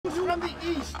from the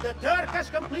east, the Turk has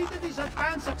completed his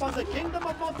advance upon the Kingdom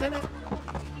of Montenegro.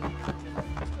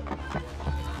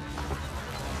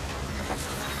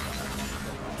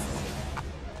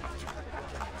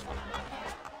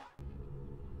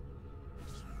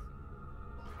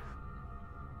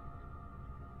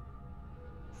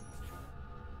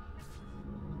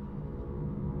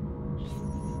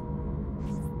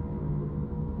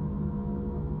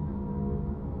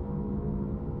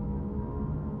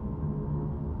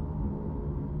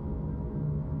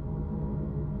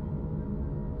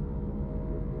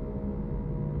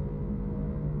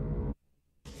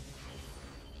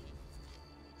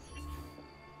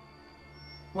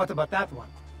 What about that one?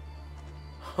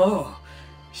 Oh,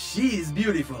 she is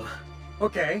beautiful.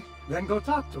 Okay, then go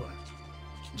talk to her.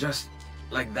 Just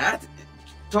like that?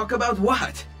 Talk about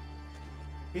what?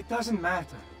 It doesn't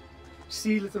matter.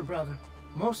 See, little brother,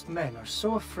 most men are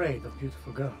so afraid of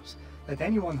beautiful girls that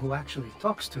anyone who actually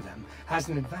talks to them has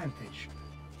an advantage.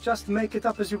 Just make it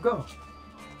up as you go.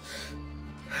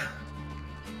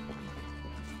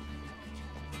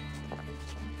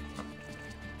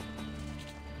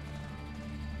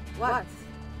 What?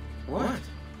 What?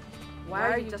 Why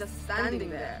are you just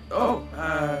standing there? Oh,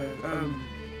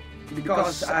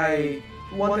 because I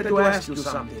wanted to ask you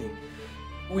something.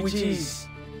 Which is...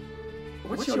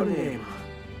 What's your name?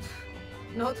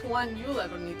 Not one you'll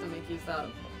ever need to make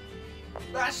yourself.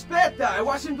 Aspetta, I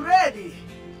wasn't ready!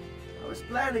 I was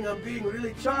planning on being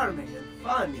really charming and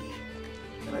funny.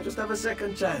 Can I just have a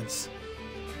second chance?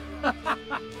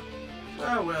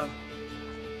 Oh well.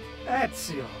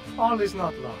 Ezio, all is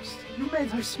not lost. You made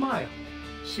her smile.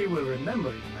 She will remember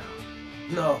you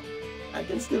now. No, I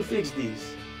can still fix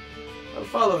these. I'll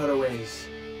follow her ways.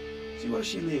 See where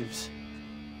she lives.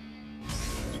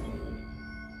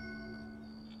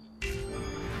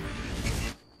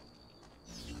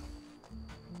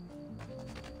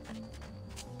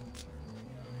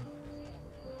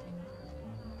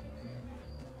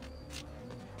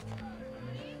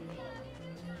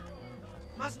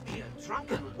 Must be a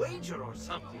drunken wager or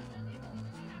something.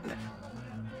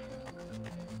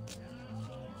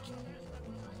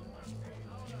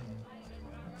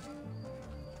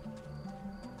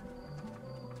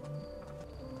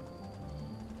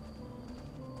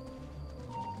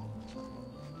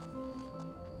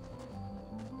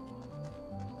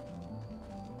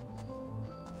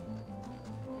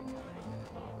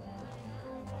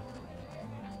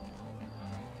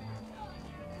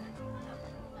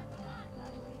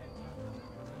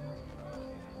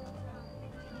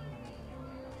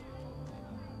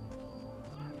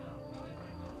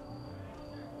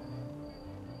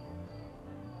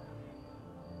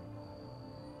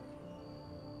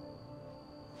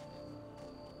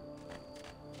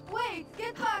 Wait!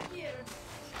 Get back here!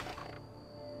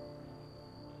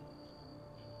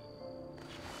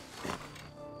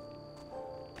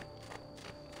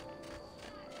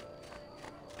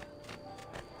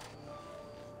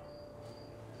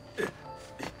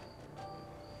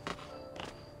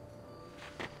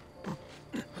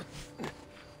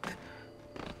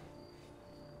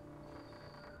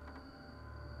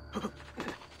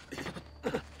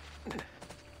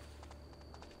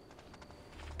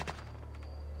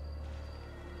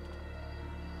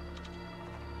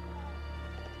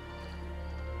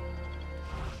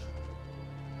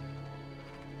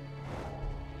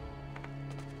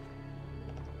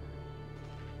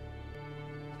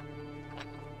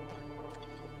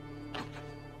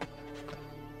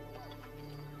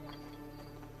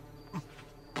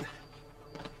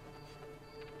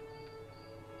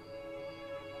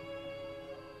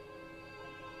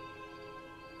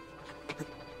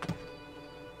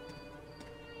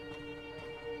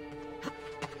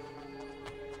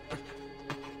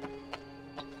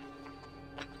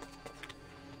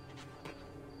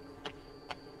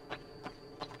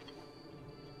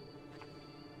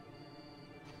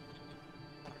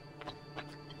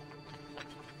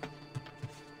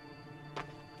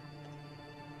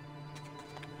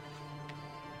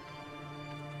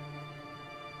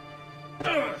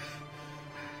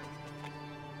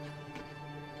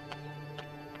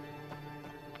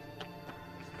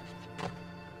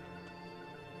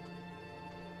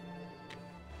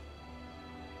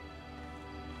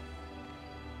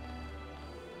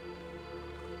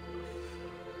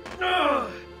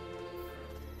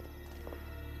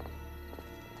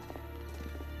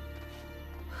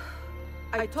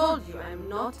 I told you I'm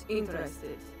not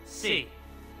interested. See,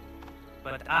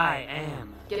 but I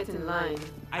am. Get in line.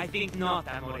 I think not,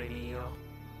 amore mio.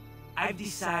 I've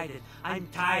decided I'm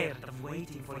tired of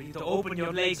waiting for you to open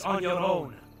your legs on your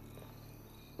own.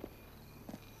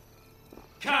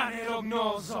 Cane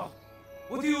rognoso!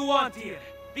 What do you want here?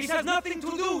 This has nothing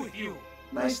to do with you!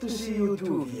 Nice to see you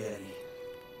too, Vieri.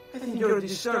 I think you're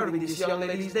disturbing this young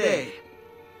lady's day.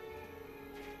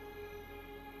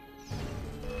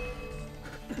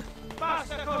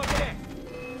 Basta con te!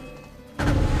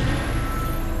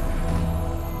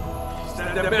 Is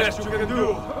that the best you can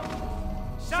do?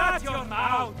 Shut your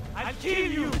mouth! I'll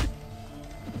kill you!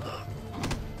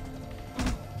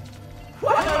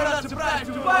 I'm not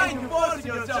surprised to find you forcing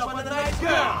yourself on a nice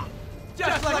girl!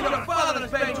 Just like your father's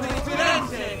eventually in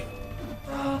Firenze!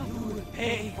 You will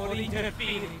pay for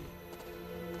interfering.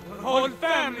 Your whole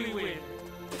family will.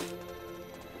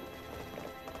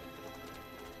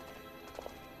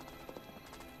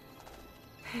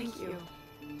 Thank you.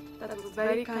 That was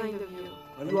very kind of you.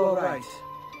 Are you alright?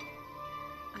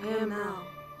 I am now.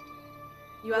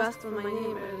 You asked for my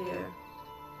name earlier.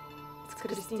 It's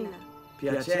Cristina.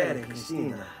 Piacere,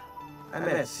 Cristina. I'm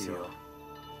Ezio.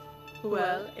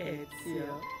 Well,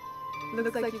 Ezio.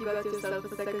 Looks like you got yourself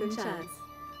a second chance.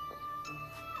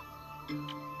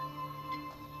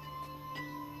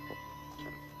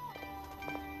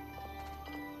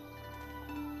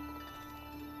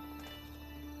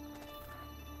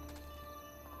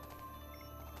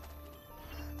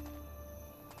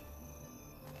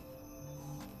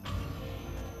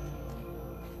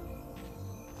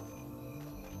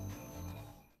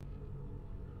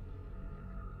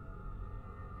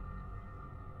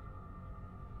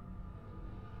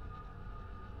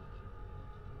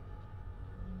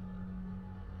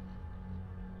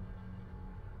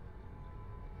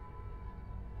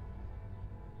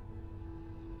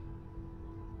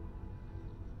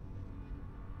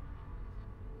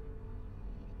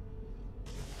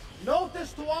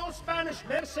 Notice to all Spanish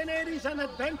mercenaries and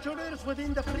adventurers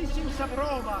within the precincts of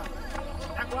Roma.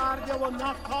 La Guardia will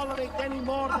not tolerate any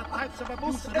more the types of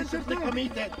abuse recently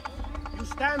committed. You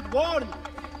stand warned.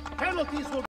 Penalties will